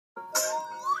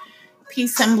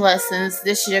Peace and blessings.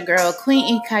 This is your girl, Queen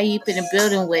E. Kayip, in the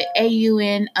building with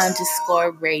AUN_radio.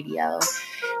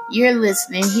 You're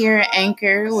listening here at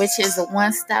Anchor, which is a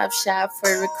one-stop shop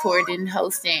for recording,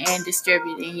 hosting, and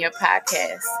distributing your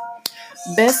podcast.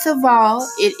 Best of all,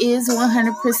 it is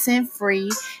 100%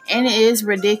 free and it is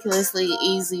ridiculously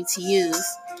easy to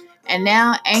use. And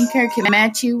now Anchor can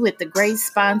match you with the great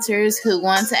sponsors who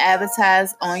want to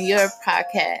advertise on your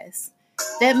podcast.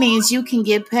 That means you can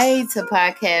get paid to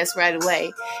podcast right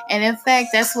away. And in fact,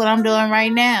 that's what I'm doing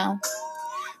right now.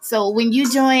 So when you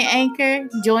join Anchor,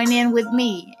 join in with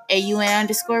me,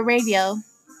 AUN_radio.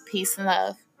 Peace and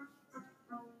love.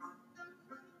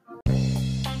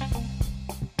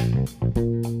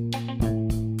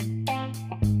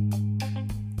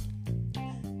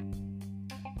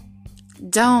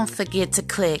 Don't forget to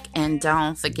click and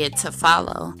don't forget to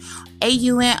follow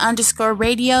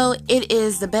AUN_radio. It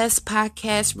is the best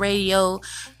podcast radio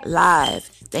live.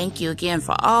 Thank you again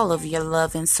for all of your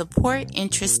love and support.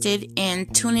 Interested in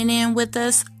tuning in with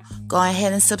us? Go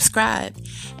ahead and subscribe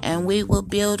and we will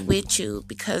build with you,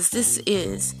 because this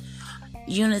is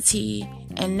unity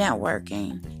and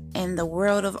networking in the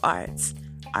world of arts.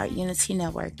 Art Unity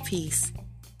Network. Peace.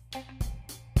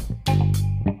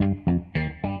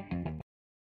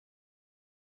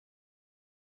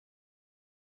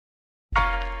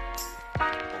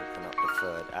 Open up the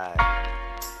third eye.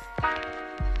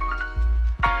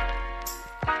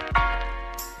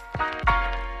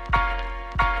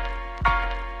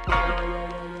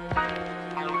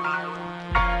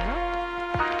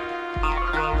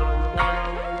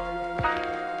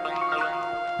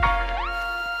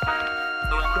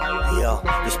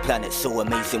 This planet's so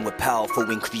amazing, we're powerful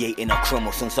in creating. Our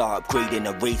chromosomes are upgrading,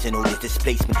 erasing all this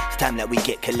displacement. It's time that we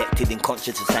get collected in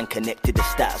consciousness and connected. The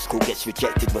status quo gets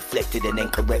rejected, reflected and then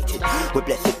corrected. We're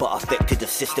blessed but affected, the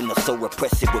system that's so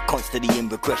repressive. We're constantly in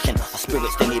regression, our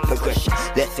spirits they need progression.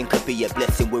 Lesson could be a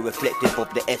blessing, we're reflective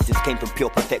of the essence. Came from pure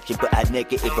perfection but had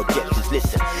negative objections.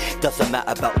 Listen, doesn't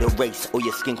matter about the race or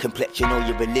your skin complexion or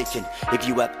your religion. If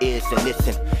you have ears then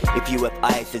listen, if you have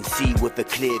eyes then see with a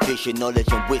clear vision.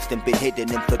 Knowledge and wisdom been hidden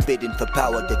and forbidden for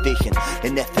power division. The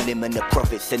Nephilim and the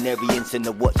prophets, Sumerians and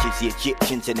the watchers, the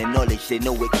Egyptians and the knowledge, they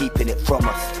know we're keeping it from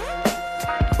us.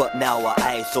 But now our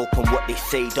eyes open, what they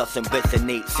say doesn't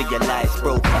resonate, so your lies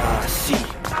broke. I see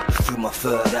through my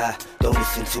third eye. Don't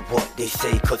listen to what they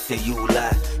say, cause they you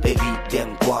lie. They lead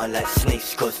them gone like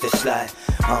snakes, cause they sly.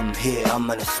 I'm here, I'm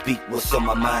gonna speak what's on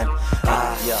my mind.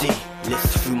 I see,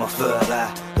 listen through my third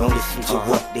eye. Don't listen to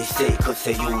what they say, cause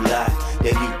they you lie.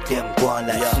 They lead them gone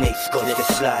like snakes, cause they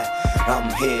sly.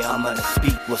 I'm here, I'm gonna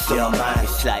speak what's on my mind.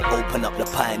 It's like open up the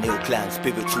pineal gland,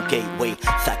 spiritual gateway.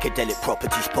 Psychedelic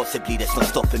properties, possibly there's no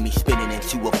stopping me spinning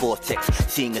into a vortex.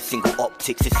 Seeing a single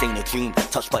optics, this ain't a dream.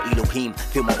 Touched by Elohim,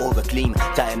 feel my aura gleam.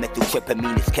 Dimethyl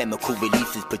is chemical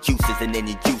releases, produces and then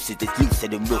induces. It's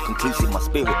lucid and real conclusive, my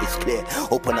spirit is clear.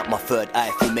 Open up my third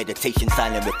eye through meditation,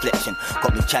 silent reflection.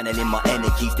 Got me channeling my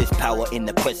energies, there's power in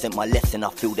the present. My lesson, I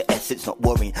feel the essence, not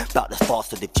worrying about the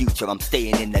past or the future. I'm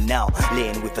staying in the now,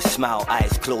 laying with a smile,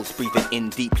 eyes closed, breathing in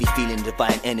deeply, feeling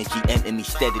divine energy enter me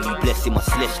steadily, blessing my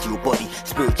celestial body.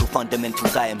 Spiritual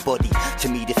fundamentals I embody. To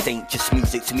me this ain't just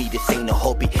music, to me this ain't a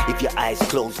hobby. If your eyes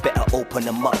closed, better open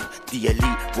them up. The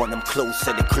elite want them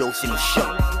closer, they're close in the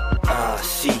show. I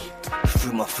see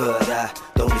through my third eye.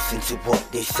 Don't listen to what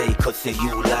they say, cause they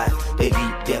you lie. They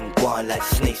lead them gone like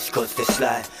snakes, cause they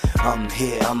sly. I'm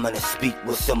here, I'm gonna speak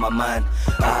what's on my mind.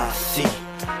 I see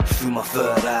through my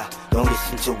third eye. Don't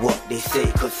listen to what they say,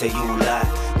 cause they you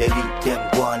lie. They lead them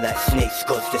gone like snakes,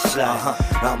 cause they sly.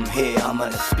 I'm here, I'm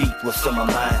gonna speak what's on my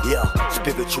mind. Yeah,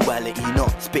 spirituality,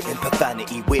 not spitting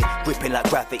profanity. We're gripping like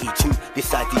gravity to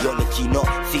this ideology, not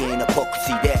seeing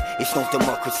hypocrisy there. It's no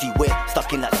democracy, we're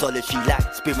stuck in that solitary,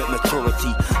 lack spirit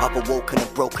maturity. I've awoken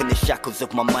and broken the shackles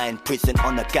of my mind. Prison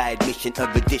on a guide mission,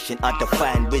 erudition, I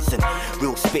define risen.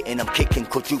 Real spitting, I'm kicking,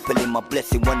 quadrupling my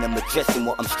blessing. When I'm addressing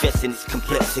what I'm stressing, it's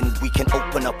complex and we can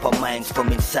open up our minds from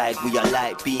inside. We are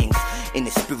light beings in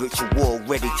a spiritual war,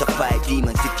 ready to fight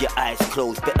demons. If your eyes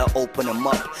closed, better open them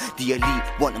up. The elite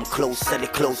want them close, so they're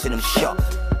closing them shut.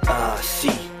 I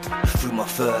see through my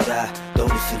third eye. Don't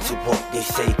listen to what they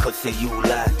say, cause they you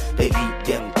lie. They lead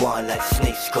them gone like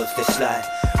snakes, cause they sly.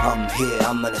 I'm here,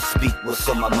 I'm gonna speak what's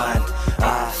on my mind.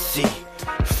 I see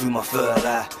through my third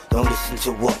eye. Don't listen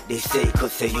to what they say,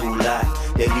 cause they you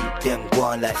lie. They lead them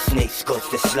gone like snakes, cause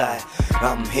they sly.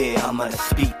 I'm here, I'm gonna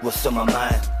speak what's on my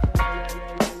mind.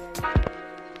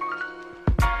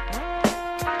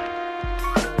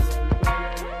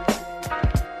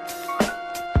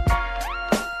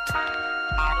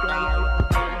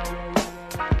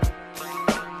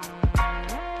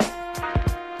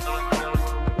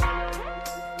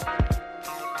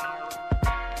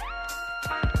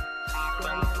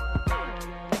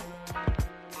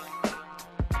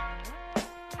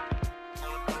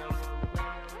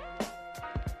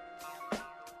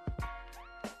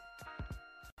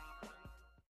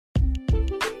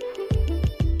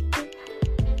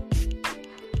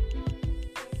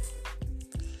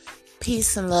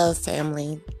 Peace and love,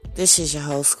 family. This is your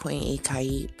host, Queen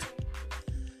Ikaib.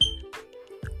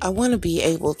 I want to be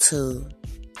able to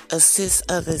assist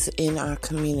others in our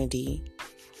community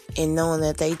in knowing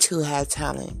that they too have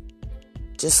talent,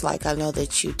 just like I know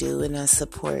that you do, and I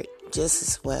support just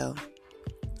as well.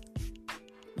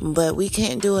 But we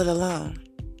can't do it alone.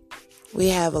 We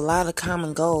have a lot of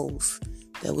common goals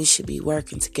that we should be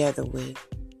working together with.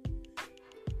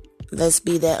 Let's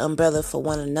be that umbrella for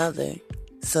one another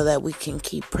so that we can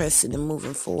keep pressing and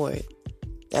moving forward.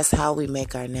 That's how we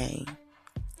make our name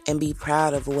and be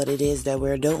proud of what it is that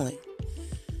we're doing.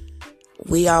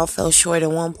 We all fell short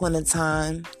at one point in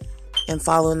time, and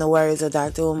following the words of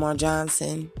Dr. Umar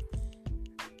Johnson,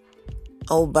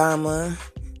 Obama,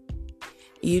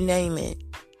 you name it.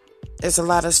 There's a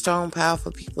lot of strong,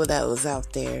 powerful people that was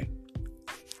out there.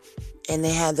 And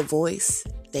they had the voice,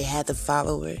 they had the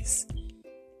followers,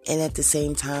 and at the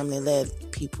same time, they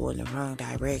led people in the wrong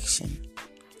direction.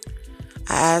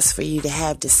 I ask for you to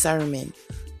have discernment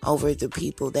over the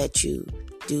people that you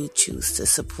do choose to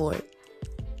support.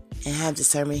 And have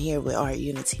discernment here with Art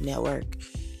Unity Network,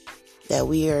 that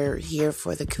we are here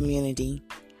for the community.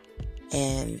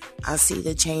 And I see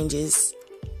the changes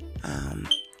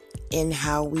in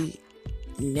how we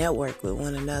network with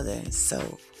one another.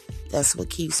 So that's what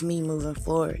keeps me moving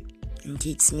forward and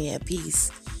keeps me at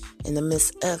peace in the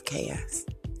midst of chaos.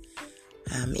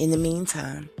 In the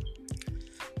meantime,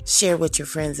 share with your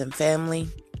friends and family.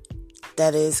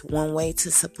 That is one way to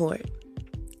support,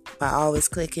 by always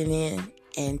clicking in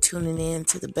and tuning in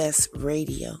to the best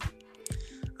radio.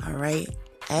 All right.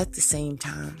 At the same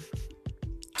time,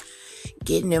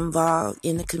 getting involved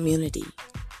in the community.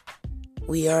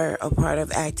 We are a part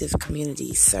of active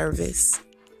community service.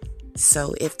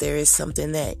 So if there is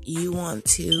something that you want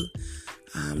to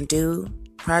do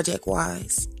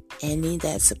project-wise and need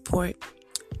that support,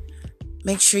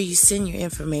 make sure you send your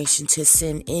information to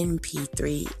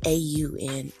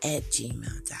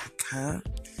sendmp3aun@gmail.com.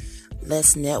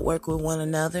 Let's network with one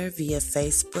another via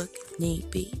Facebook, if need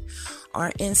be,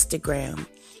 or Instagram,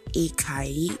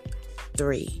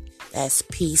 Ikaib3. That's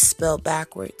peace spelled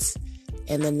backwards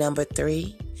and the number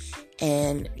 3.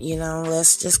 And,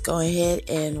 let's just go ahead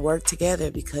and work together,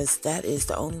 because that is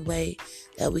the only way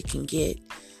that we can get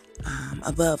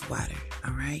above water.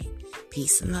 All right?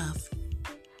 Peace and love.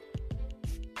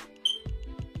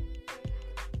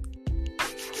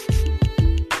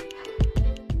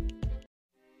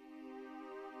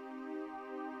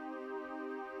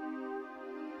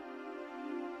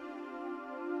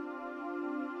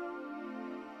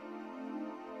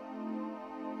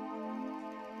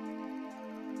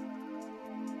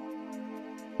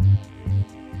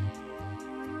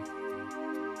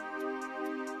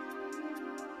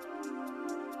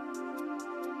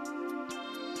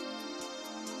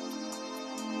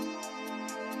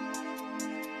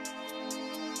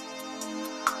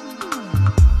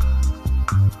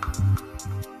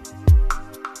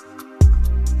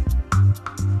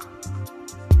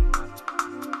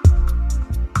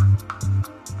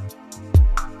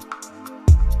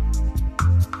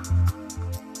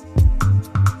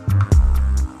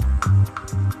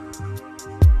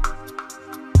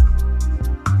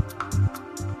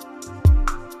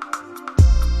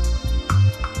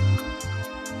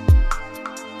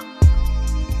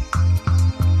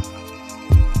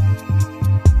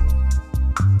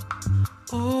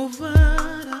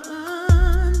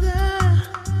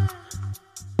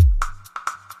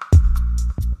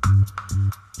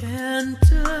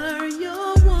 Enter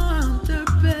your wonder,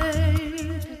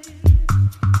 babe.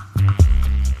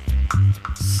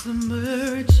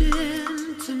 Submerge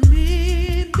into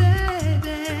me,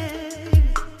 baby,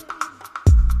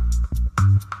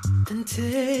 and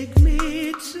take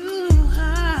me to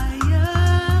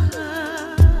higher.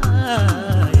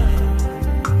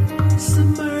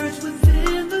 Submerge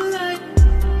within the light,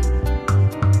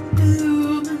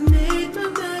 illuminate my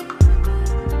night,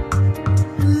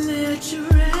 and let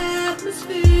your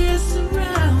atmosphere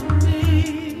surround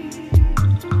me.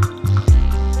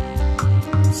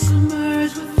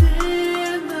 Submerge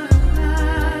within the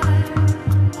light,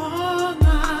 all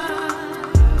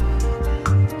night,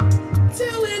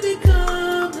 till we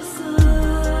become the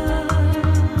sun.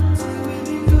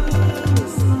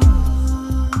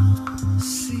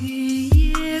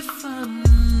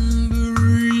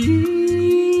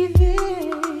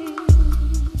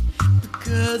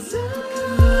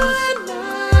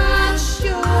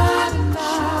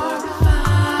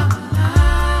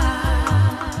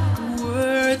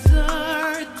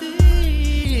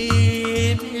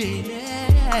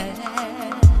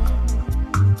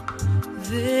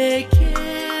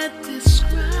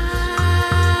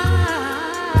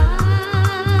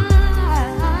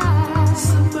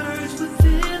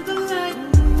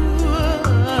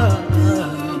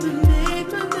 illuminate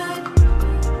my night.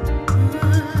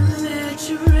 Let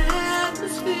your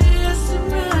atmosphere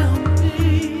surround me.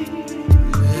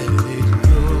 Let it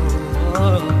go.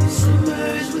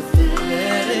 Submerge within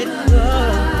let it go.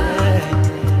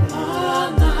 All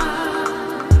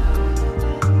night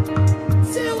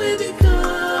till we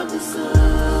become the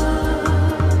sun.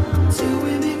 Till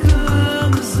we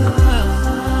become the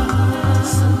sun.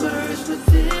 Submerge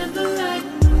within the light.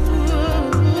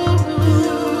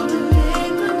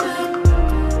 Illuminate my night.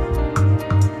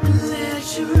 And let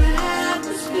your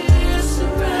atmosphere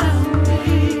surround me.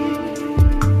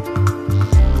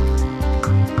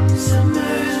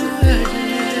 Submerge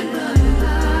within the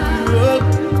light.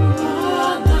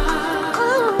 All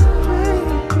night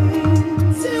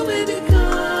till we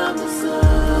become the sun.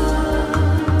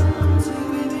 Till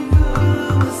we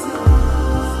become the sun.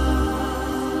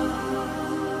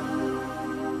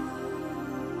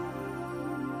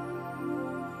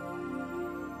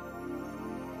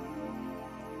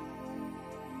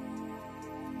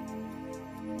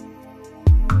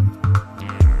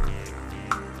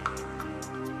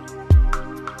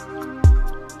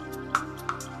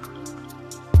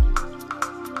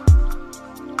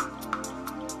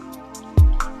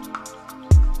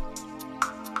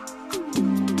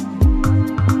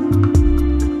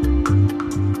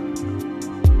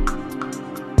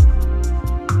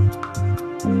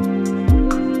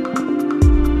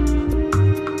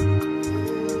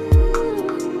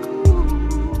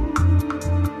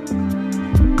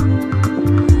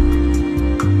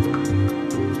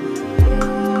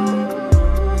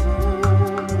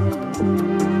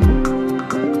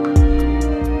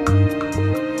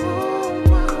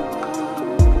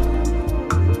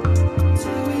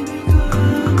 Till we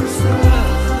become the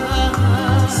sun.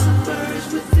 Submerge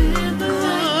within the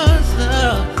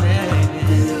light.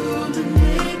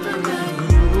 Illuminate my night.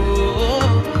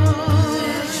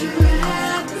 Let your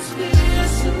atmosphere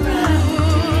surround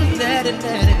me. Let it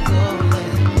go.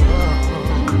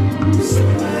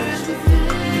 Submerge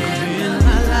within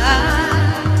my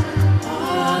light.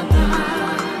 All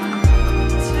night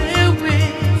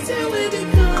till we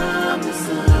become the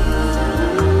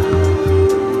sun.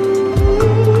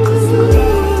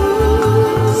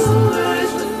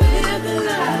 Submerge within the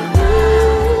light.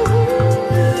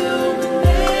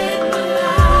 Illuminate my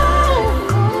life.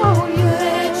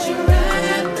 Let your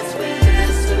atmosphere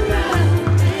surround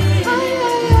me.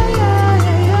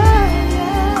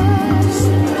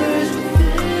 Submerge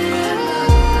within the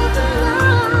light.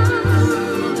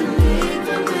 Illuminate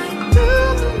my life.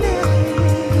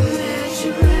 Let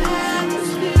your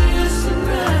atmosphere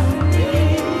surround me.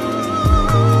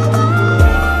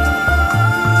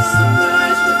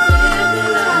 Submerge within the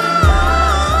light.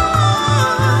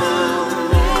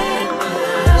 Illuminate my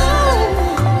life.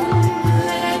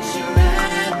 Let your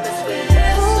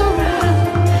atmosphere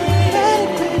surround me.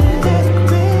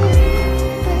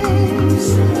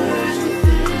 Submerge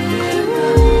within the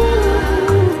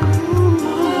light.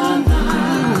 All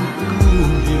night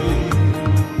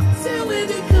till we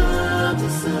become the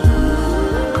sun.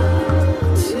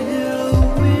 Till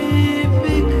we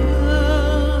become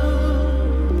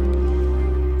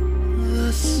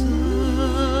the sun.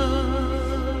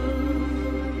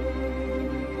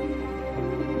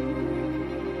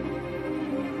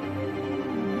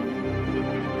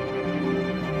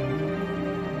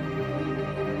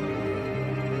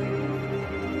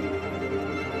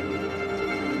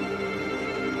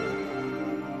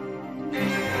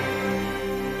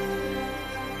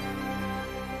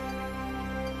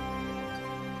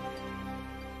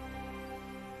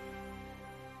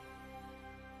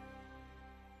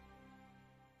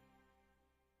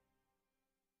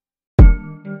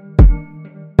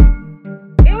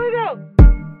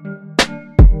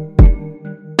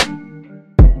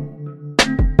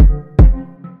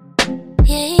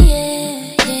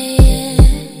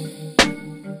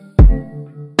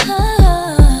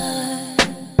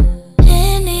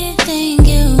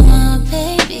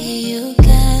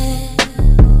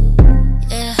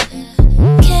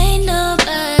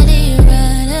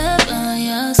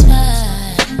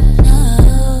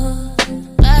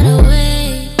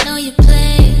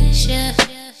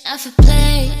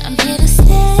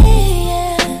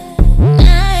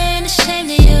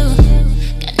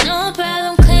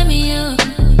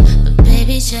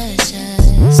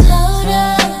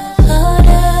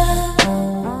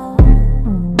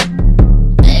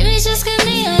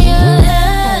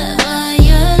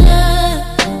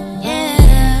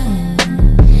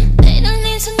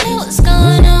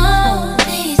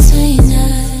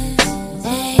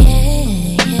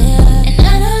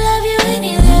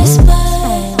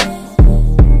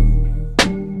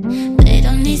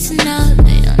 need to know,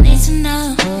 they don't need to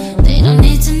know. They don't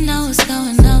need to know what's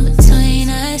going on between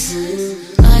us.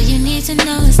 All you need to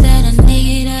know is that I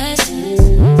need us.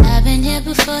 I've been here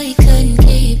before you couldn't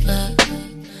keep up.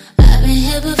 I've been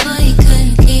here before you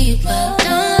couldn't keep up.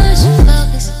 Don't lose your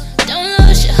focus, don't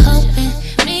lose your hope in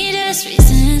me. There's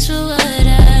reasons for what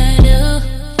I do.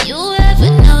 You ever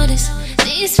notice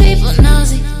these people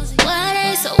nosy? Why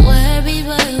they so worried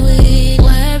but we,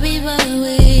 worried but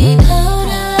we?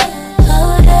 Hold up,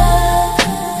 hold up.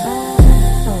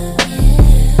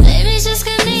 Baby, just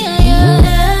give me all your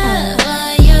love,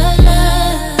 all your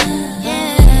love,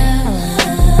 yeah.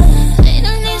 They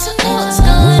don't need to know what's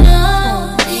going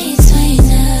on between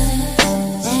us,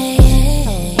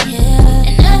 yeah, yeah.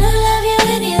 And I don't love you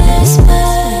any less, but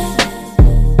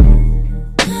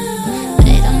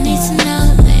they don't need to know,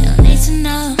 they don't need to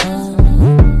know.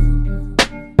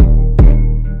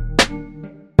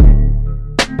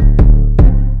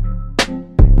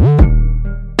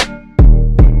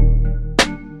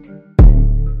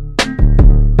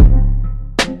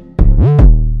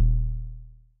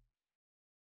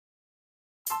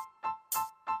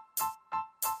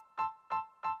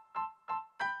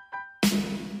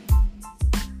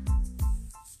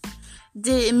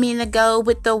 Didn't mean to go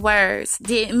with the words.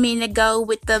 Didn't mean to go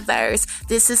with the verse.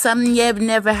 This is something you've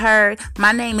never heard.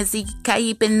 My name is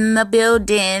Ikaip in the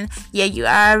building. Yeah, you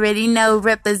already know.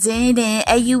 Representing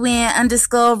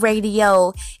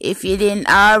AUN_radio. If you didn't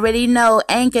already know,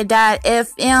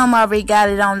 Anchor.fm already got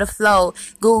it on the flow.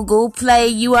 Google Play,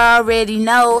 you already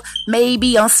know.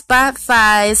 Maybe on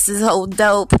Spotify, this is so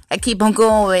dope. I keep on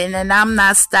going and I'm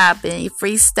not stopping.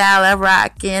 Freestyle, I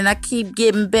rockin'. I keep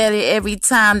getting better every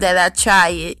time that I try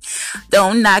it.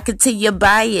 Don't knock it till you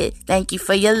buy it. Thank you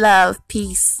for your love.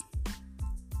 Peace.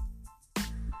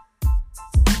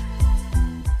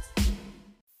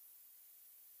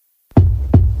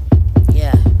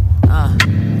 Yeah, I'm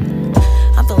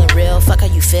feeling real, fuck how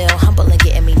you feel. Humble and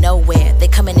getting me nowhere. They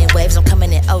coming in waves, I'm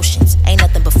coming in oceans. Ain't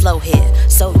nothing but flow here.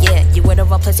 So yeah, you in the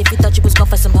wrong place if you thought you was going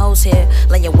for some hoes here.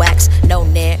 Lay your wax, no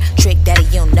nair. Trick daddy,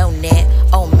 you don't know nair.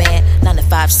 Oh man, 9 to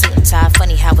 5 suit and tie.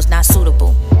 Funny how it's not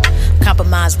suitable.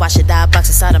 Compromise, why should I box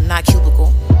inside? I'm not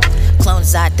cubicle.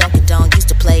 Clones I Donkey Dong, used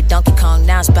to play Donkey Kong.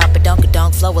 Now it's about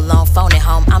Badonkadonk, flow along, phone at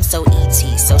home. I'm so ET,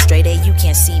 so straight A, you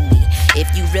can't see me. If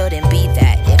you real, then be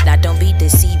that. If not, don't be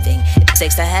deceiving.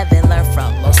 Mistakes I haven't learned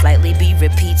from, most likely be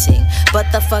repeating.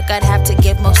 But the fuck I'd have to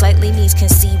give, most likely needs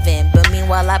conceiving. But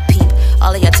meanwhile I peep,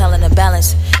 all of y'all telling the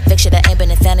balance. Fake shit I ain't been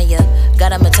a fan of ya.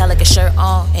 Got a Metallica shirt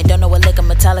on, and don't know what lick of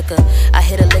Metallica. I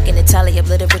hit a lick in Italy,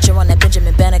 obliterature on that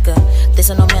Benjamin Banneker.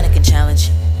 This ain't no mannequin challenge.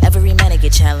 Every man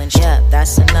get challenged, yeah,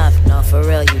 that's enough. No, for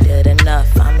real, you did enough.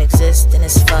 I'm existing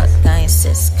as fuck, I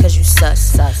insist, cause you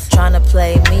sus. Tryna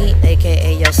play me,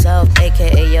 aka yourself,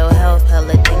 aka your health.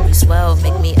 Hella think you swell,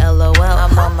 make me LOL.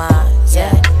 I'm on my,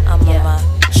 yeah, I'm on my,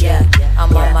 yeah,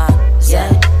 I'm on my,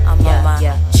 zen, I'm on my,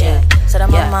 yeah. Said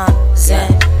I'm on my,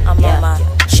 zen, I'm on my,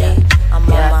 G,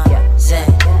 I'm on my, zen.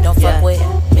 Don't fuck with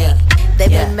me. They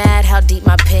been mad how deep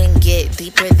my pen get,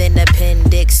 deeper than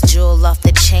appendix. Jewel off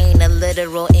the chain, a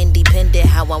literal independent.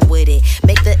 How I'm with it,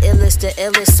 make the illest,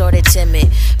 sorta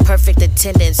timid. Perfect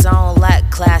attendance, I don't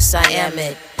lack class, I am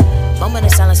it. Moment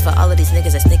of silence for all of these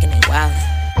niggas that's thinking they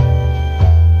wildin'.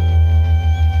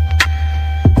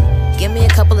 Give me a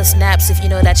couple of snaps if you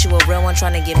know that you a real one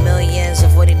trying to get millions,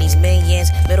 avoiding these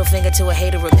minions. Middle finger to a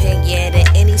hater opinion. And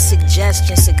any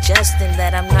suggestion suggesting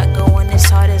that I'm not going as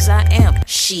hard as I am.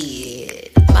 Shit.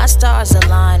 My stars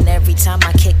align every time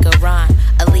I kick a rhyme.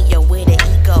 A Leo with an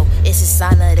ego, it's a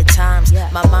sign of the times.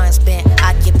 My mind's been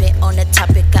occupant on the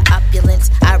topic of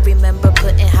opulence. I remember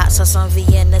putting hot sauce on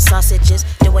Vienna sausages,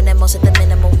 doing the most at the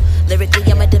minimal.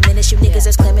 Lyrically, I'ma diminish you niggas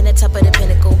that's claiming the top of the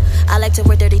pinnacle. I like to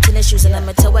wear dirty tennis shoes and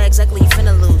I'ma tell what exactly you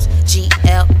finna lose.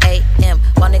 GLAM.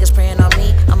 While niggas praying on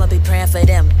me, I'ma be praying for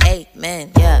them.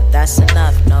 Amen. Yeah, that's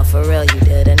enough. No, for real, you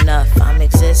did enough. I'm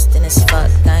existing as fuck,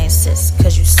 I insist,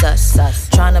 cause you sus.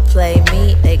 Tryna play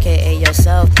me, aka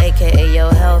yourself, aka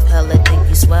your health. Hella think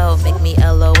you swell, make me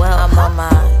LOL. I'm on my,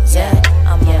 yeah,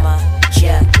 I'm on my,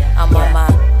 yeah, I'm on my,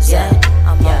 zen,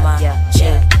 I'm on my, yeah.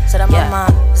 Said I'm on my,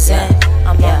 zen,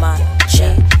 I'm on my, G,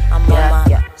 I'm on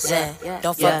my, zen.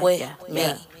 Don't fuck with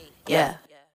me, yeah.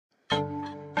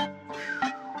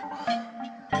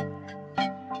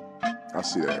 I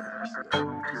see that.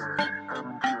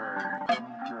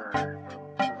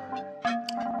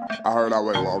 I heard I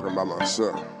wasn't walking by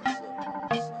myself.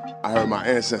 I heard my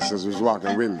ancestors was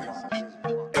walking with me.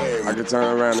 I could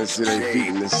turn around and see their feet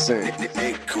in the sand.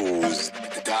 Echoes,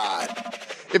 God.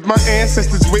 If my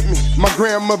ancestors with me, my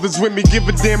grandmother's with me, give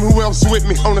a damn who else with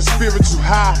me. On a spiritual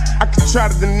high, I can try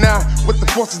to deny what the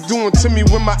force is doing to me.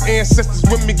 When my ancestors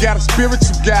with me, got a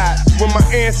spiritual guide. When my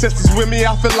ancestors with me,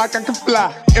 I feel like I can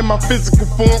fly. In my physical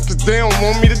form, cause they don't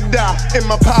want me to die. In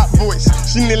my pop voice,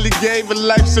 she nearly gave her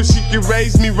life so she could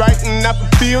raise me right and I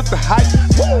fulfilled the hype.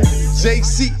 Woo!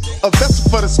 JC, a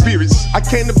vessel for the spirits. I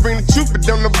came to bring the truth, but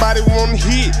don't nobody wanna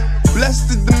hear it.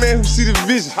 Blessed is the man who see the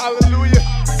vision. Hallelujah.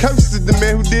 Cursed is the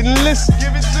man who didn't listen.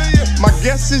 Give it to you. My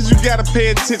guess is you gotta pay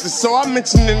attention. So I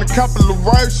mentioned in a couple of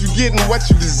words, you getting what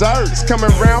you deserve. It's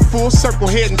coming round full circle,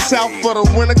 heading south for the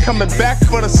winter, coming back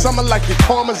for the summer like your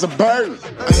karma's a bird.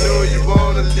 I know you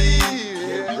wanna leave.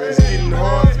 It's getting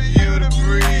hard for you to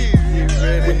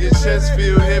breathe. When your chest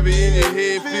feel heavy and your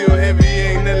head feel heavy,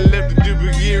 ain't nothing left to do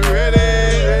but get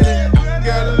ready.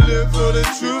 Gotta live for the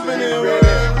truth in the world.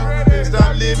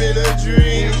 Stop living a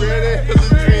dream,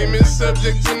 cause a dream is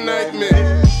subject to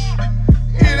nightmares.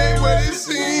 It ain't what it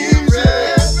seems,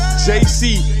 yeah.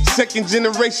 JC, second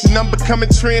generation, I'm becoming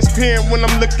transparent when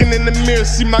I'm looking in the mirror.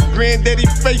 See my granddaddy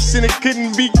face and it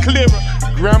couldn't be clearer.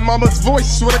 Grandmama's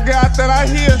voice, swear to God that I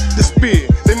hear the spirit.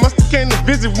 They must have came to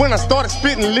visit when I started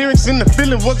spitting lyrics and the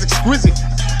feeling was exquisite.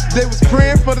 They was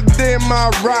praying for the day of my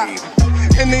ride,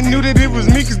 and they knew that it was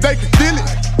me cause they could feel it.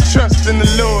 Trust in the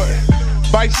Lord.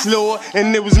 Bite slower,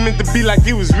 and it was meant to be like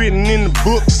it was written in the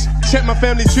books. Check my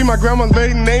family tree, my grandma's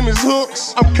maiden name is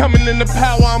Hooks. I'm coming into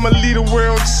power, I'ma lead the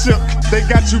world shook. They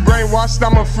got you brainwashed,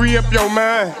 I'ma free up your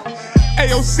mind.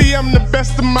 AOC, I'm the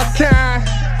best of my kind.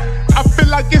 I feel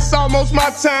like it's almost my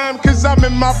time, cause I'm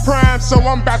in my prime, so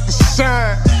I'm about to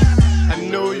shine. I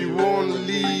know you wanna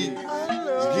leave,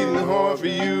 it's getting hard for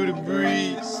you to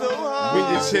breathe.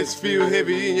 When your chest feel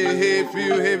heavy and your head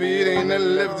feel heavy, it ain't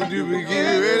nothing left to do but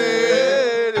get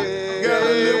ready. Gotta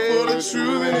live for the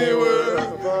truth in the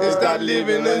world and stop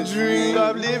living a dream.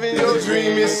 Your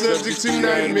dream is subject to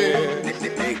nightmare.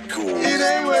 It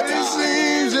ain't what it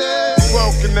seems, yeah.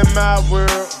 Welcome to my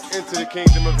world, into the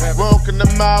kingdom of heaven. Welcome to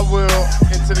my world,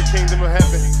 into the kingdom of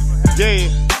heaven. Yeah.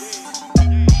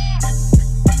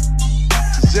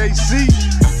 JC,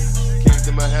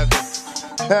 kingdom of heaven.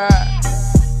 Ha.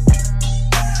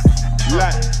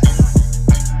 Life.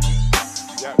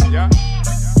 Yeah.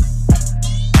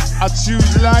 I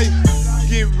choose life.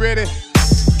 Get ready.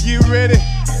 Get ready.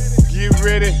 Get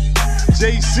ready.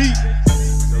 JC.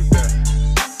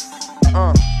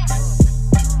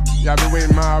 Y'all been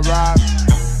waiting my arrival.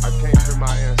 I came for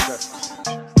my ancestors.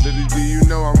 Little do you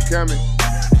know I'm coming.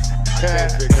 I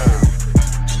can't pick up.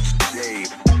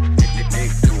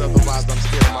 Cause otherwise I'm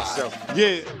scared of myself.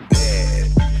 Yeah.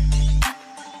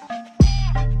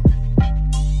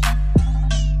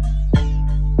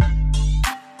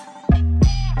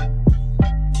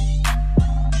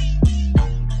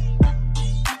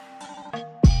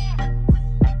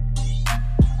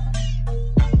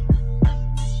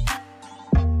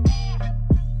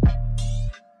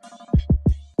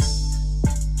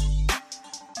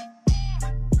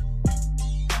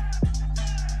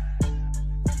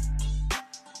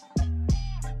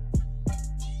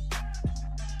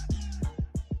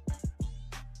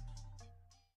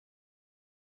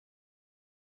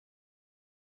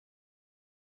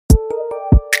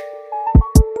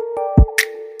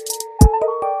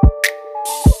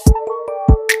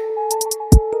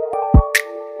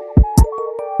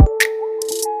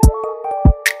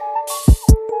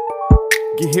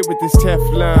 Get hit with this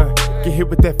Teflon, get hit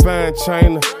with that fine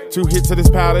china. 2 hits of this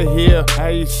powder here, how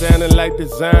you sounding like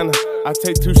designer. I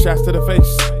take 2 shots to the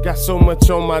face, got so much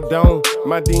on my dome.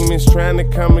 My demons trying to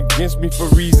come against me for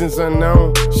reasons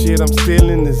unknown. Shit, I'm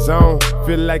still in the zone,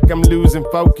 feel like I'm losing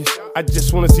focus. I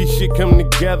just wanna see shit come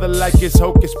together like it's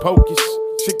hocus pocus.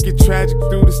 Shit get tragic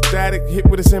through the static, hit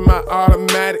with us in my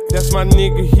automatic. That's my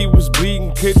nigga, he was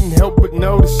bleeding, couldn't help but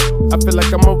notice. I feel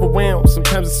like I'm overwhelmed,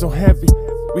 sometimes it's so heavy.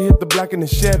 We hit the block in the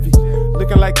Chevy,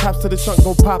 looking like cops till the trunk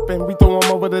go poppin'. We throw 'em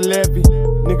over the levee.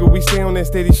 Nigga, we stay on that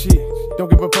steady shit. Don't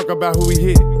give a fuck about who we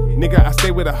hit. Nigga, I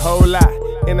stay with a whole lot,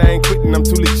 and I ain't quitting, I'm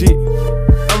too legit.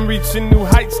 I'm reaching new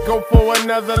heights, go for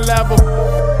another level.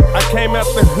 I came out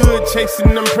the hood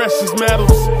chasing them precious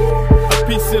metals. A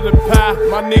piece of the pie,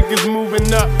 my niggas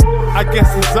moving up. I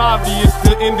guess it's obvious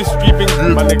the industry been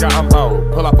good. My nigga, I'm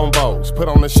bold, pull up on bows, put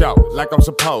on the show like I'm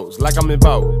supposed, like I'm in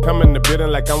vogue. Come in the building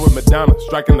like I'm with Madonna,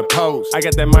 striking the pose. I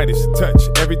got that Midas touch,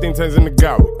 everything turns into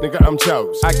gold. Nigga, I'm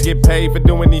chose. I get paid for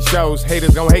doing these shows.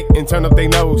 Haters gon' hate and turn up they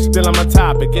nose. Still on my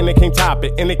topic, and they can't top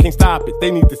it, and they can't stop it.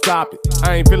 They need to stop it.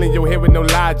 I ain't filling your head with no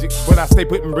logic, but I stay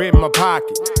putting bread in my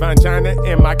pocket. Find China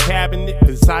in my cabinet,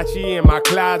 Versace in my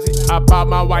closet. I bought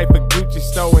my wife a Gucci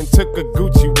store and took a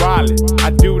Gucci wallet.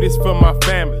 I do this for my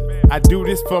family. I do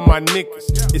this for my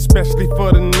niggas, especially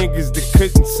for the niggas that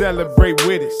couldn't celebrate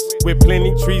with us. With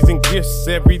plenty trees and gifts,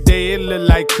 every day it look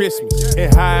like Christmas.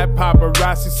 And hide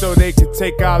paparazzi so they can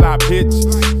take all our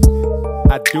pictures.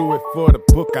 I do it for the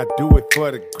book, I do it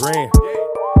for the gram.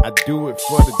 I do it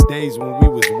for the days when we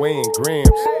was weighing grams.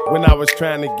 When I was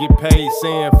trying to get paid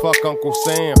saying fuck Uncle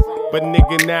Sam. But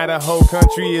nigga, now the whole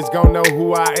country is gon' know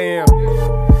who I am.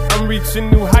 I'm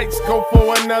reaching new heights, go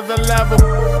for another level.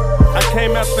 I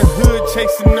came out the hood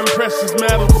chasing them precious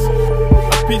metals.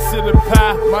 A piece of the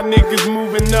pie, my niggas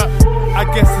moving up. I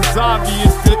guess it's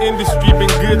obvious the industry been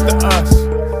good to us.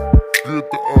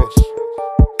 Good to us.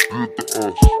 Good to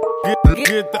us.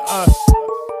 Good to us.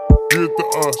 Good to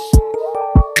us.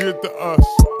 Good to us.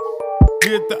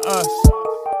 Good to us.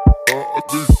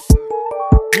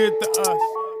 Good to us.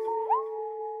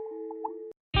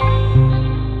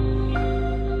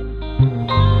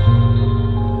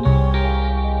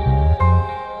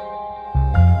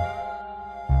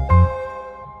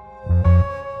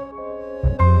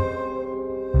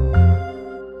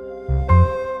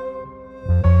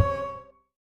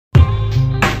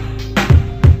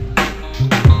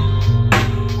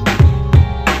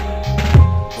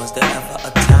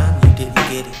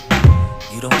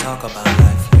 About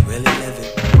life, you really live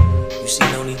it. You see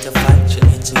no need to fight your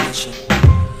intuition,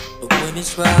 but when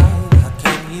it's right, how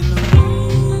can you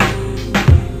lose?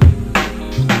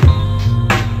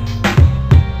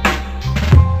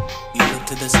 You look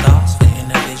to the stars for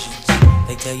inner visions.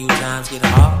 They tell you times get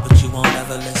hard, but you won't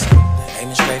ever listen. They're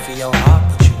aiming straight for your heart,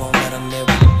 but you won't let them near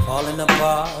it. Falling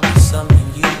apart is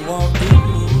something you won't do.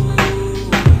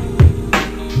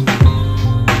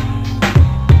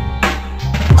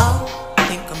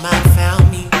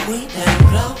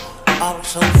 All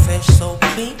so fresh, so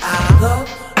clean, I'll go.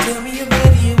 Tell me you're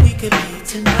ready and we could leave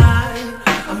tonight.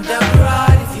 I'm down to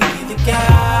ride if you be the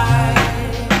guy.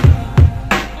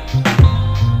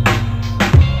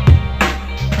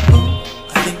 Ooh,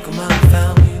 I think I might have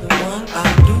found me the one I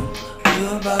do.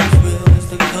 You're about as real as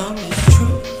they come, it's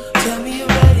true. Tell me you're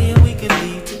ready and we could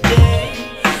leave today.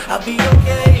 I'll be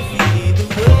okay if you lead the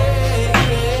way.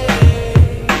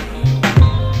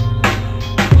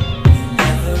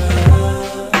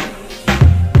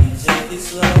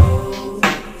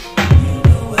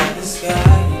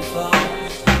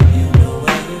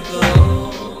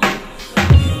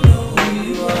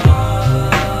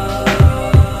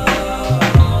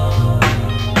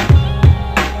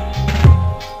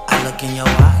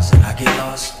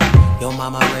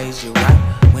 Mama raised you right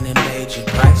when it made you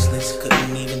priceless.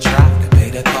 Couldn't even try to pay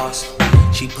the cost.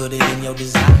 She put it in your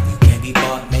design. You can't be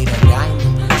bought, made a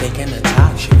diamond. Taking the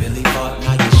time, she really fought.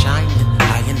 Now you're shining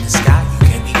high in the sky. You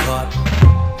can't be caught.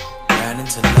 Ran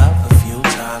into love a few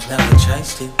times, never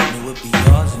chased it. Knew it'd be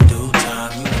yours in due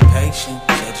time. You were patient,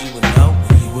 said you would know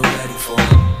when you were ready for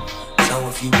it. So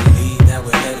if you believe that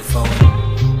we're headed for it,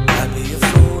 I'd be a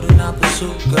fool to not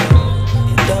pursue, girl.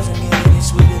 It doesn't get any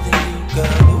sweeter than you,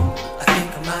 girl.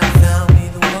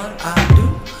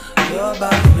 You're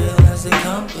about as real as they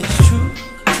come, it's true.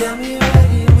 Tell me you're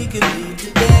ready and we could leave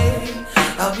today.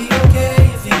 I'll be okay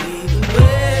if you lead the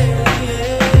way.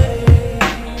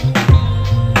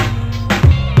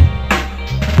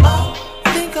 Oh, I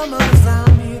think I might have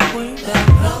found me a queen that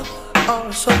love.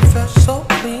 Oh, so fresh, so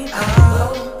clean.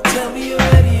 Oh, tell me you're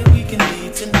ready and we can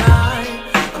leave tonight.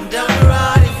 I'm down to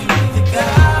ride if you be the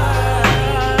guy.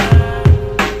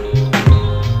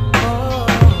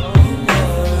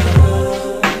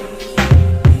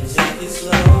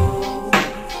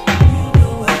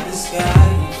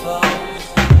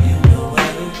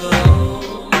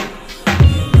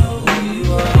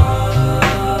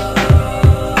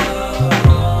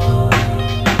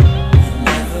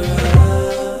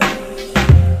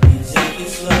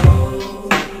 Slow.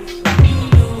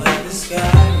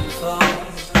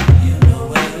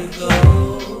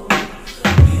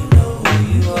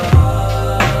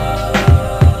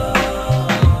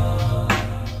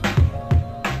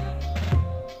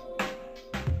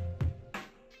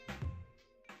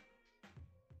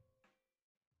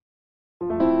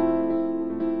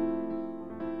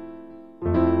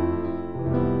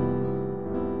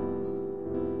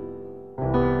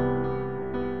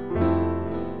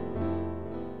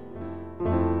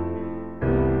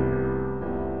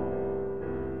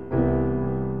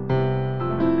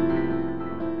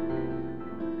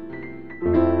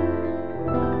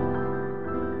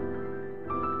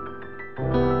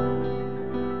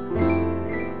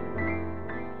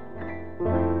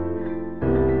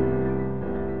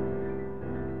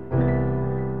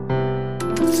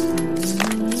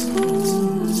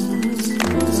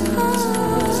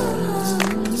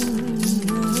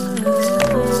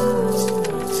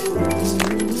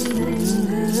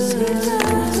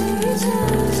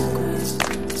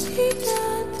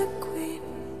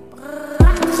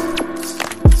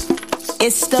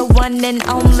 It's the one and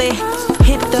only.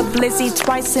 Hit the blizzy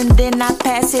twice and then I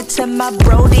pass it to my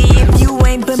brody. If you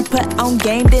ain't been put on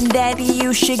game, then daddy,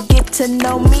 you should get to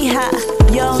know me, huh?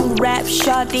 Young rap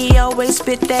shawty, always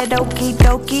spit that okie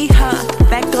dokie, huh?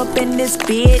 Back up in this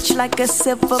bitch like a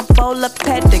silver bowl of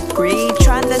pedigree.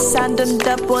 Tryna sound them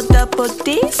double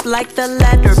D's like the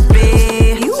letter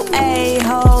B. You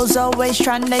a-hoes always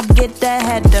tryna get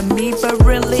ahead of me, but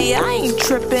really I ain't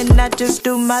trippin', I just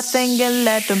do my thing and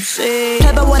let them see.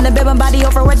 Clever wanna build my body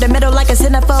over at the middle like a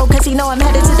centerfold, cause he know I'm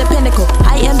headed to the pinnacle.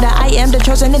 I am the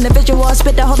chosen individual.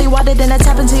 Spit the holy water, then I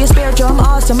tap into your spiritual. I'm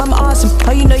awesome.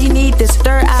 Oh, you know you need this.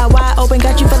 Third eye wide open,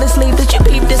 got you fell asleep. Did you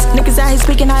peep this? Niggas out here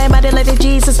speaking high and mighty like they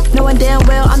Jesus. Knowing damn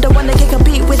well I'm the one that can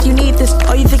compete with. You need this.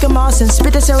 Oh, you think I'm awesome?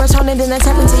 Spit the serotonin, then I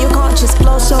tap into your conscious.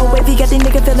 Flow so wavy, got these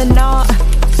niggas feeling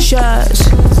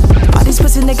nauseous. All these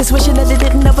pussy niggas wishing that they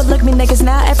didn't overlook me, niggas.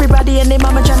 Now everybody and their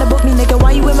mama tryna book me, nigga.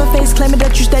 Why you in my face claiming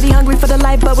that you steady hungry for the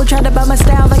life, but we're trying to buy my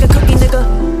style like a cookie,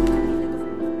 nigga?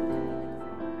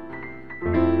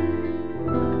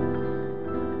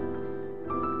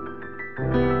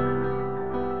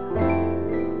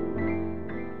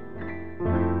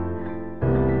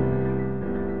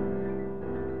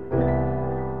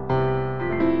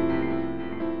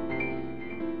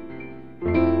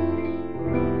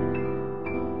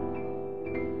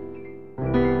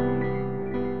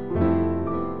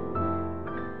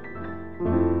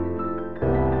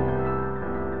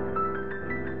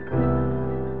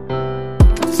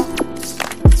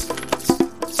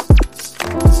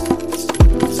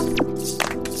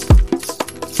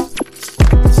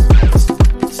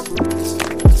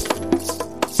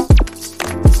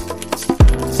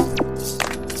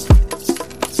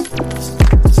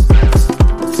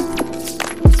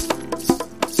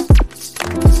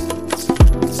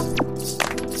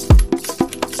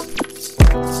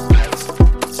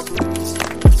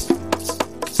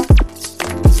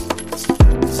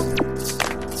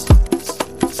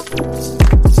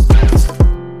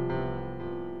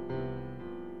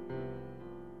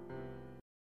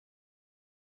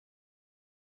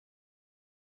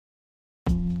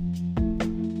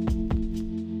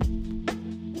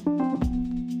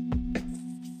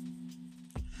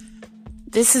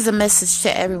 This is a message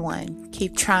to everyone.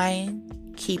 Keep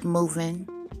trying, keep moving,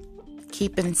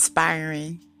 keep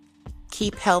inspiring,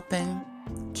 keep helping,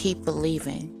 keep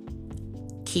believing,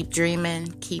 keep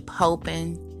dreaming, keep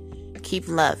hoping, keep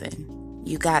loving.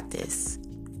 You got this.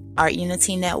 Art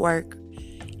Unity Network.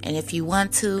 And if you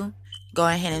want to, go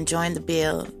ahead and join the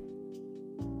build.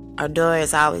 Our door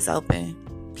is always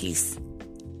open. Peace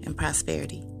and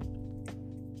prosperity.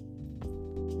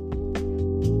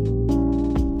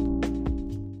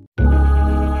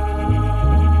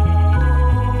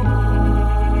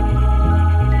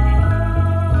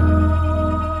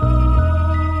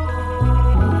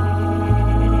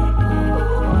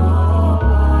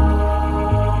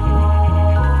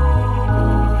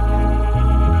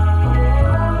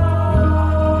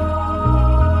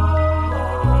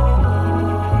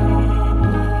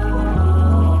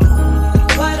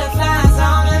 Butterflies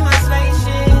on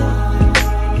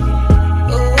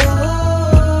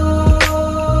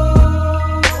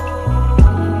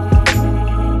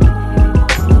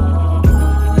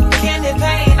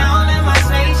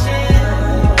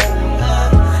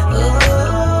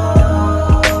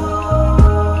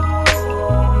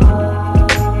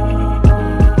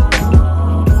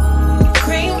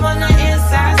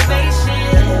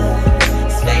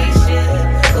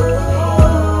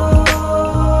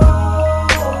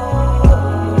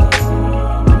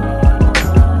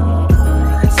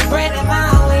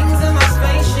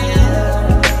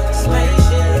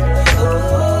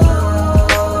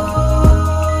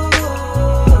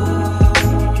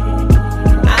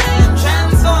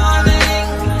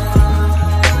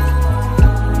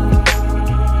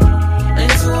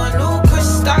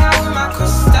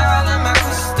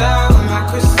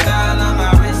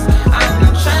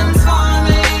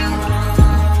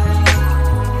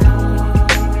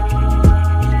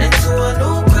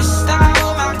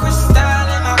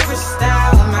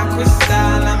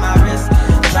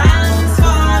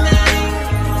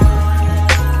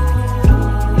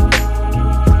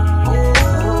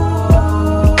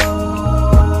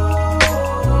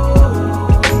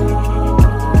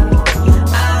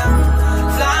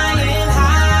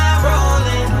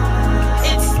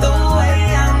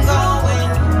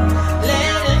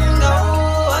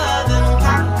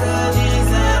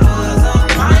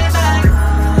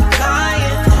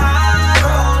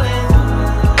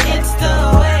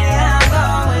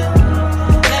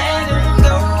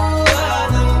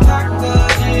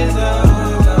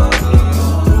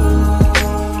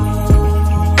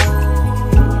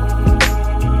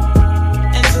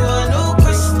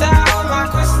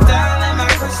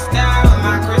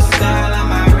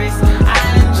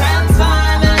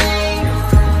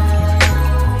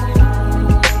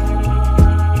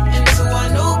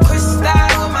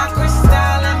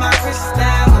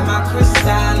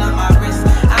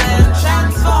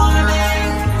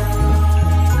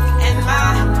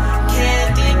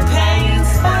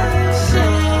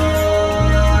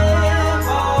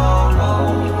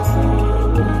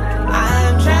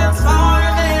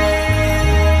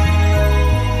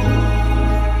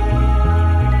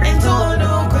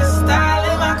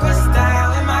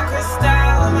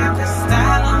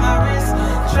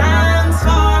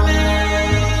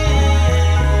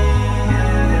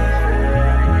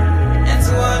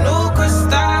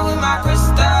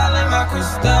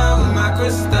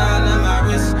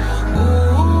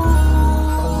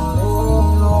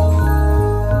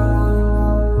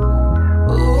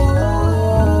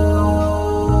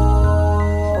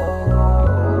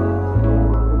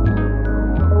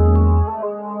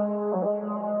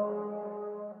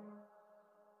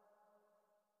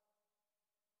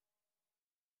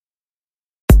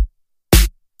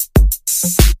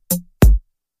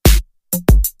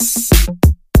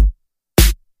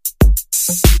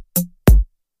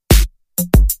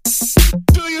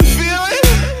Do you feel it?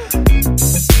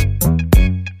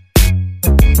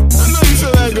 I know you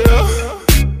feel that, girl.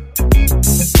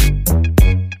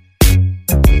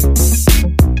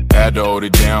 Had to hold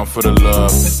it down for the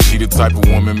love. She the type of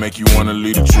woman make you wanna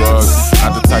leave the drugs.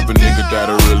 Not the type of nigga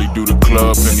that'll really do the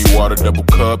club. Penny water, double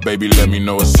cup, baby, let me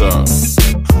know what's up.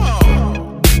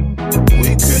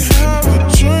 We could have a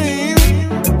dream.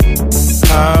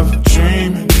 Have a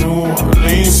dream in New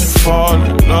Orleans and fall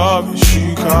in love in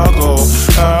Chicago.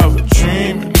 Have a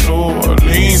dream in New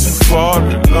Orleans and fall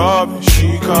in love in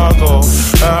Chicago.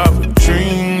 Have a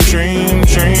dream, dream,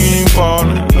 dream, fall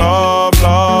in love,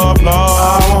 love, love.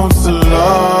 I want to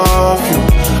love you.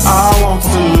 I want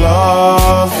to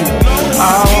love you.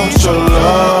 I want your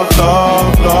love,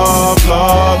 love, love,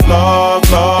 love, love,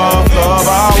 love, love.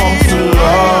 I want to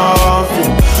love you.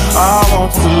 I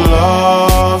want to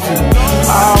love you.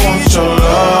 I want your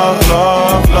love,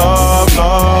 love, love,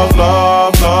 love,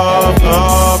 love, love,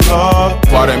 love, love.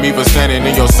 Pardon me for standing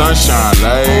in your sunshine,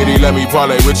 lady. Let me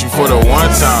parlay with you for the one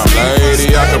time,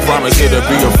 lady. I can promise it'll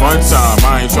be a fun time.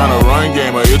 I ain't tryna run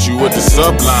game or hit you with the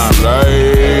sublime,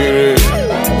 lady.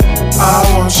 I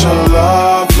want your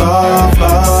love, love,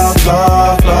 love,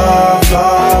 love, love,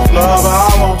 love, love.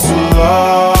 I want to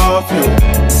love you.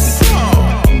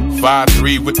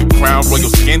 5'3" with the crown, royal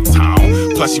skin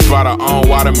tone. Plus she brought her own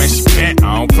water, man, she bent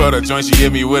on. Put her joint, she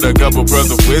hit me with a couple pearls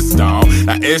of wisdom.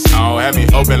 Now it's on, have me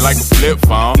open like a flip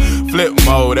phone. Flip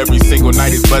mode, every single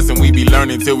night is buzzing. We be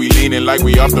learning till we leaning like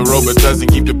we off the road, but doesn't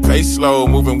keep the pace slow.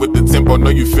 Moving with the tempo, know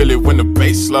you feel it when the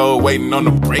bass slow. Waiting on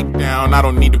the breakdown, I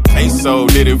don't need the peso.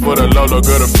 Did it for the Lolo,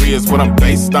 girl, the free is what I'm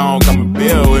based on. Come and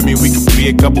build with me, we can be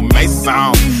a couple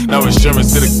Masons. No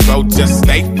insurance to the go, just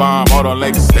stay farm. Hold on,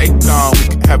 ladies, stay calm. We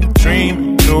can have a dream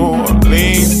in New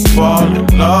Orleans, fall in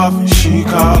love in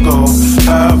Chicago.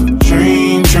 Have a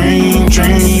dream, dream,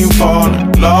 dream, fall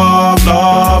in love,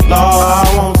 love, love.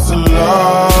 I want to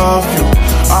love you.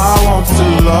 I want to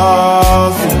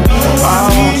love you. I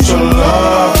want your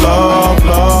love, love,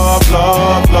 love,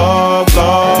 love, love,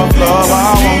 love, love. I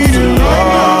want to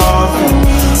love you.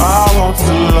 I want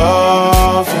to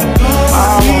love you. I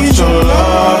want your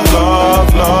love, love,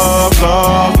 love,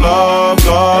 love, love,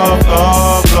 love,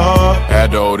 love, love.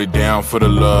 Had to hold it down for the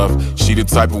love. She the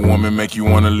type of woman make you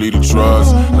wanna leave the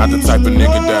drugs. Not the type of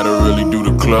nigga that'll really do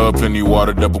the club. Penny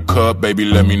water, double cup, baby,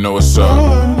 let me know what's up.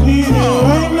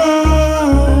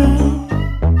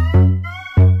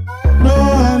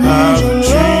 Have a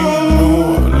dream in New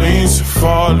Orleans and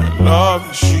fall in love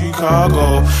in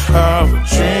Chicago. Have a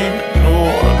dream in New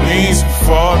Orleans and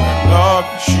fall in love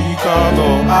in Chicago.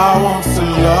 I want to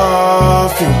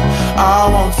love you. I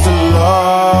want to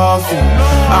love you.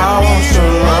 I want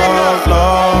your love,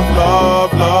 love,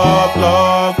 love, love,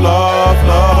 love, love,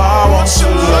 love. I want to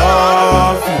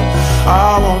love you.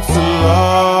 I want to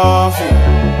love you.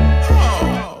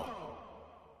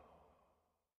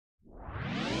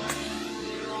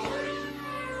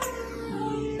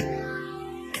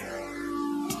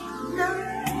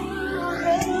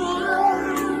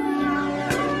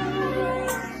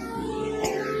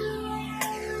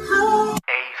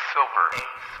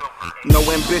 No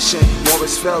ambition, more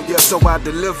is failure, so I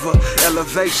deliver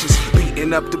elevations.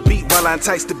 Beating up the beat while I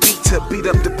entice the beat to beat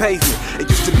up the pavement. It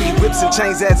used to be whips and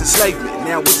chains as enslavement.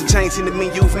 Now whips and chains seem to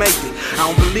mean you've made it. I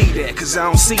don't believe that, cause I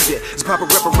don't see that. It's proper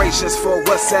reparations for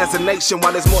us as a nation,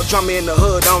 while there's more drama in the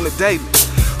hood on the daily.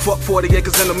 Fuck 40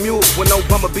 acres and a mule, with no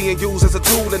bummer being used as a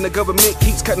tool, and the government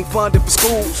keeps cutting funding for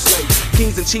schools.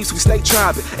 Kings and chiefs, we stay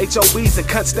tribing. HOEs and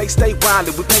cunts, they stay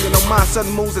wildin'. We painting on my sun,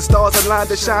 moons and stars aligned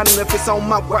to shining. If it's on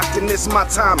my watch, then it's my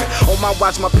timing. On my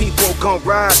watch, my people gon'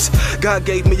 rise. God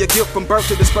gave me a gift from birth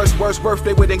to this first worst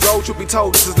birthday within gold. Truth be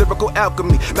told, this is lyrical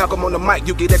alchemy. Malcolm on the mic,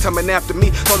 you get that coming after me.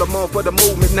 Hold them on for the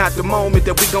movement, not the moment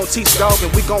that we gon' teach, dog.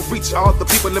 And we gon' reach all the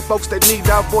people and folks that need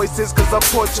our voices, cause of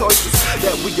poor choices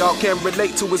that we all can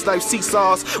relate to is life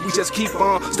seesaws. We just keep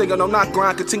on staying on our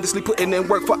grind, continuously putting in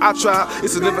work for our tribe.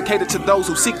 It's a living catered to those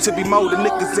who seek to be more than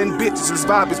niggas and bitches. This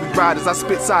vibe is we ride as I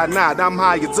spit side nod. I'm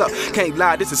high as up, can't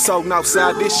lie, this is so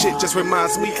outside. This shit just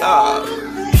reminds me of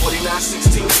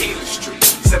 4916 Keeler Street,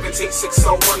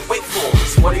 17601 Wake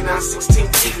Forest.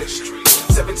 4916 Keeler Street,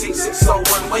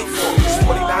 17601 Wake Forest.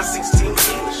 4916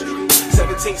 Keeler Street,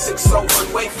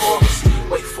 17601 Wake Forest.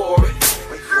 Wait for it.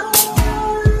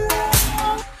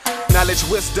 Knowledge,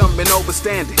 wisdom, and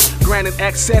overstanding, granted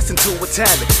access into a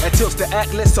talent that tilts the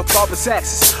atlas of all its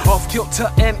axis, off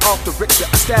kilter and off the Richter,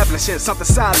 establishing something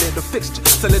solid, a fixture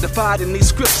solidified in these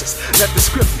scriptures, nothing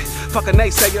scripted. Fuck a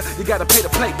naysayer, you gotta pay to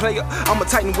play, player. I'm a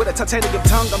titan with a titanium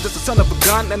tongue. I'm just a son of a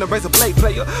gun and a razor blade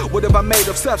player. What have I made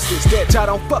of substance that y'all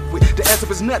don't fuck with? The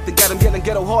answer is nothing. Got them yelling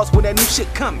ghetto hearts when that new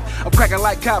shit coming. I'm cracking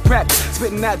like chiropractic,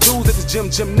 spitting out jewels. This is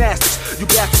gymnastics. You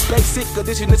bastards basic,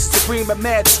 addition this is supreme at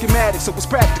mad schematics, so it's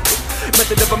practical.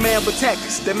 Method of a man with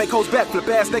tactics that make hoes backflip.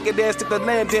 Ass naked ass stick the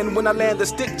land in. When I land the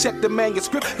stick, check the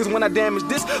manuscript. Cause when I damage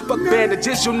this, fuck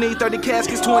bandages. You'll need 30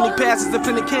 caskets, 20 passes, and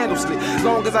plenty candles lit.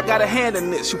 Long as I got a hand in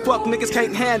this, you fuck niggas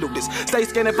can't handle this. Stay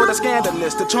scanning for the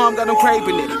scandalous. The charm got them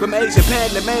craving it. From Asia,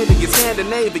 Panamanian,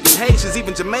 Scandinavian, Haitians,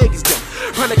 even Jamaicans them.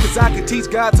 Probably cause I could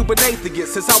teach God to an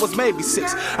atheist. Since I was maybe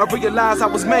 6, I realized I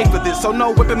was made for this. So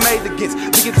no weapon made against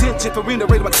the intention for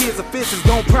reiterating my kids' offenses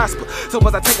don't prosper. So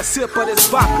as I take a sip of this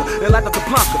vodka, light up the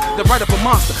Blanca, the right of a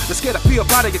monster, the scared to feel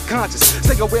out of your conscience.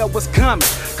 Stay aware of what's coming,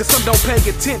 cause some don't pay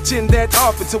attention that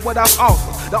often to what I've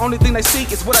offered. The only thing they see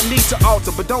is what I need to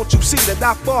alter, but don't you see that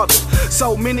I fathered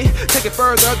so many? Take it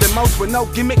further than most with no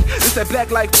gimmick. This that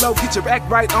black light flow, get your act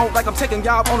right on, like I'm taking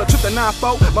y'all on a trip to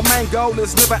 9-4. My main goal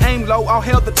is never aim low, all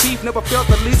held the teeth, never felt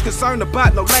the least concerned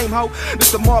about no lame hoe.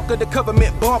 This the mark of the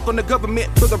government, bark on the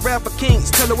government, for the rap for kings.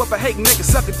 Tell her what for hating, they can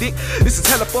suck a dick. This is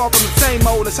hella far from the same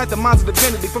old, it's like the minds of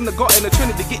divinity, from the garden and the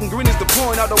Trinity, getting green is the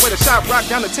point all the way to shot rock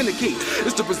down the Tennessee.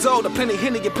 It's the result of plenty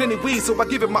Henny and plenty weed, so I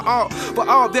give it my all for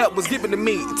all that was given to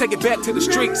me. Take it back to the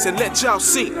streets and let y'all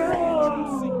see.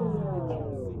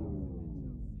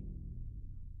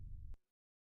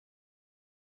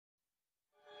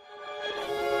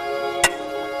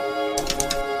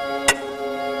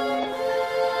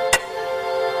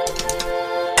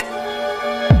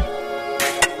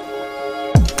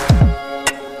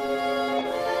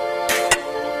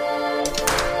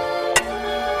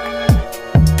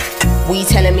 We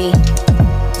telling me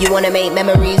you wanna make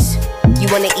memories,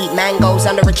 you wanna eat mangoes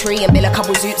under a tree and build a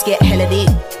couple zoops, get hella deep.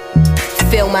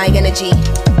 Feel my energy,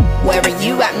 where are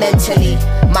you at mentally?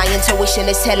 My intuition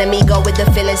is telling me go with the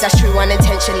feelings, that's true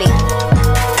unintentionally.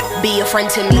 Be a friend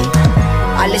to me,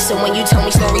 I listen when you tell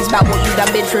me stories about what you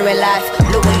done been through in life.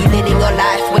 Look what you did in your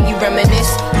life, when you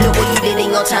reminisce, look what you did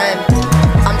in your time.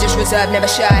 I'm just reserved, never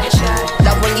shy.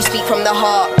 Love when you speak from the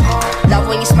heart, love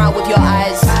when you smile with your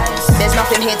eyes. There's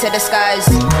nothing here to disguise.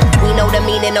 We know the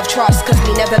meaning of trust, cause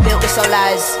we never built this on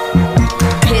lies.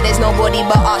 Here there's nobody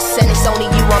but us, and it's only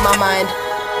you on my mind.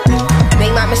 They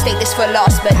might mistake this for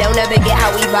loss, but they'll never get how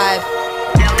we vibe.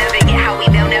 They'll never get how we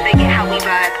vibe. They'll never get how we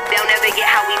vibe. They'll never get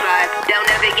how we vibe. They'll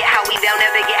never get how we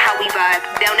vibe.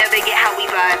 They'll never get how we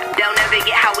vibe. They'll never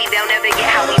get how we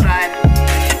vibe.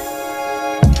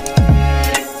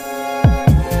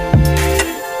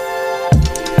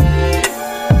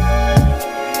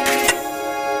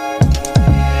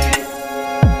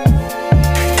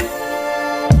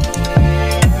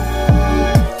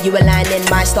 You align in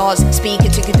my stars, speaking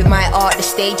to you through my art. The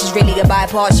stage is really a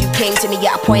bypass. You came to me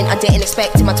at a point I didn't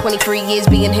expect. In my 23 years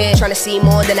being here, trying to see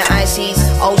more than the eye sees.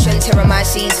 Ocean, terror, my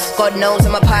seas. God knows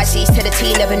I'm a Pisces. To the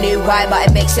T, never knew why, but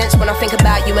it makes sense when I think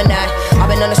about you and I. I've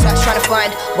been on a search trying to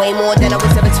find way more than I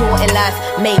was ever taught in life.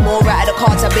 Made more out of the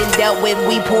cards I've been dealt with.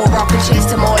 We pour up and chase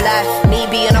to more life. Me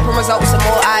being up and results and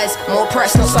more eyes. More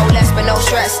press, no soul less, but no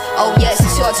stress. Oh yes,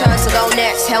 it's your turn to go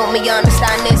next. Help me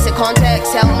understand this in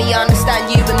context. Help me understand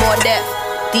you in more depth.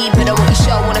 Deeper than what you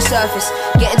show on the surface.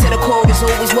 Getting to the core is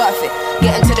always worth it.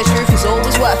 Getting to the truth is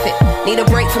always worth it. Need a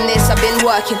break from this, I've been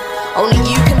working. Only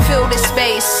you can fill this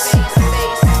space.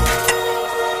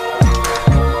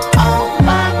 Oh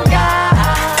my God,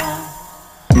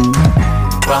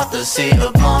 brought the sea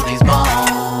upon these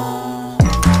bones.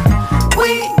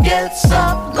 We get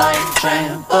up like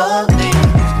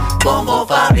trampolines. Bongo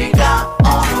body got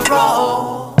on the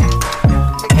road.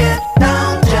 Get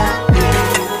down gently,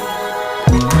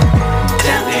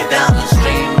 gently down the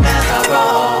stream as I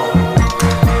roll.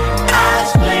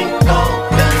 Eyes blink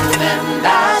open and I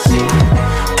see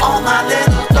all my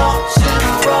little thoughts in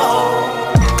a row.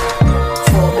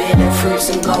 Forbidden fruits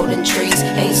and golden trees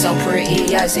ain't so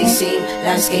pretty as they seem.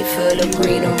 Landscape full of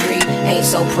greenery ain't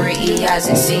so pretty as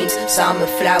it seems. Summer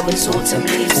flowers, autumn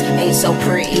leaves ain't so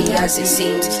pretty as it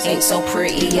seems. Ain't so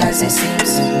pretty as it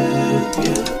seems.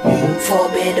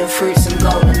 Forbidden fruits and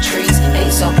golden trees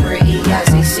ain't so pretty as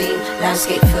they seem.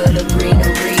 Landscape full of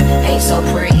greenery ain't so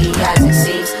pretty as it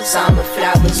seems. Summer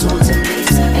flowers, autumn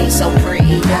leaves ain't so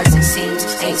pretty as it seems.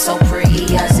 Ain't so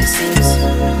pretty as it seems.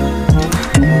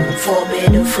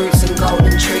 Forbidden fruits and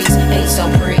golden trees ain't so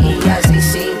pretty as they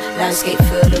seem. Landscape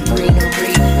full of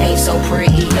greenery ain't so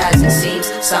pretty as it seems.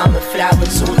 Summer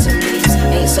flowers, autumn leaves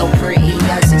ain't so pretty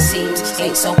as it seems.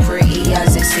 Ain't so pretty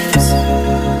as it seems.